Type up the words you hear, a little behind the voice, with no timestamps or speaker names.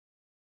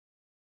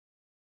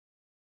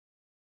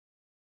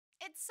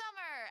It's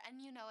summer, and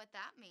you know what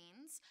that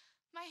means.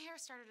 My hair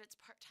started its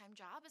part-time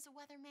job as a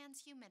weatherman's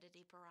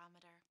humidity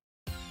barometer.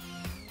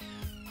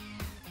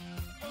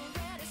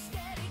 Ready,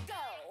 steady,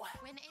 go!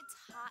 When it's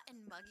hot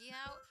and muggy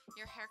out,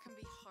 your hair can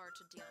be hard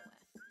to deal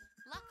with.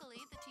 Luckily,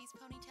 the teased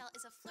ponytail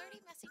is a flirty,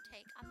 messy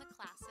take on the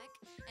classic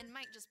and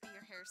might just be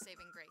your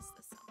hair-saving grace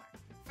this summer.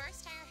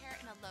 First, tie your hair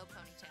in a low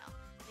ponytail,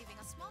 leaving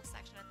a small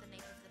section at the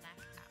nape of the neck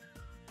out.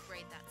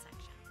 Braid that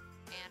section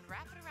and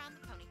wrap it around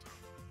the ponytail.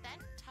 Then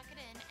tuck it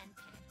in and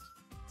pin it.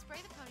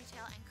 Spray the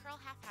ponytail and curl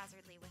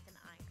haphazardly with an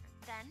iron.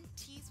 Then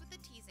tease with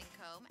the teasing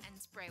comb and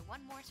spray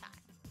one more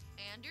time.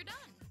 And you're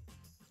done!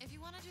 If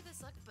you want to do this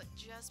look but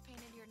just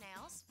painted your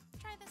nails,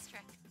 try this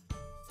trick.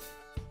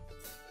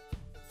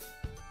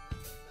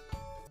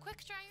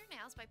 Quick dry your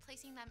nails by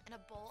placing them in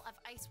a bowl of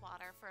ice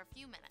water for a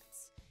few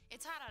minutes.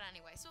 It's hot out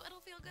anyway, so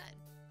it'll feel good.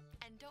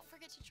 And don't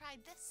forget to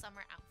try this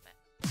summer outfit.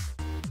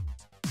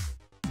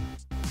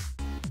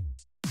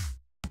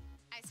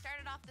 I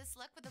started off this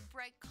look with a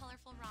bright,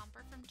 colorful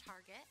romper from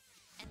Target,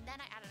 and then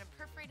I added a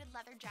perforated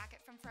leather jacket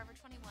from Forever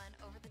 21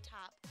 over the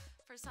top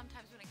for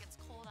sometimes when it gets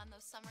cold on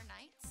those summer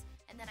nights,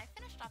 and then I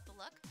finished off the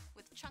look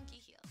with chunky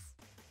heels.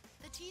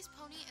 The teased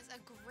pony is a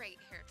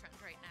great hair trend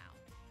right now.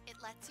 It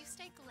lets you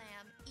stay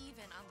glam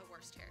even on the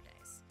worst hair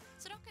days.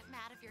 So don't get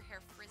mad if your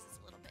hair frizzes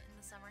a little bit in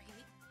the summer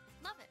heat.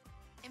 Love it.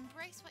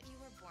 Embrace what you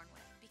were born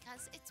with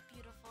because it's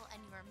beautiful and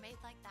you are made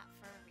like that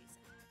for a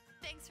reason.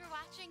 Thanks for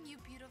watching, you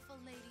beautiful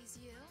ladies,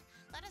 you.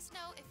 Let us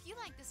know if you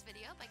like this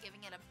video by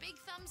giving it a big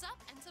thumbs up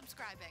and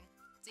subscribing.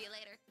 See you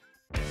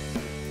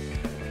later.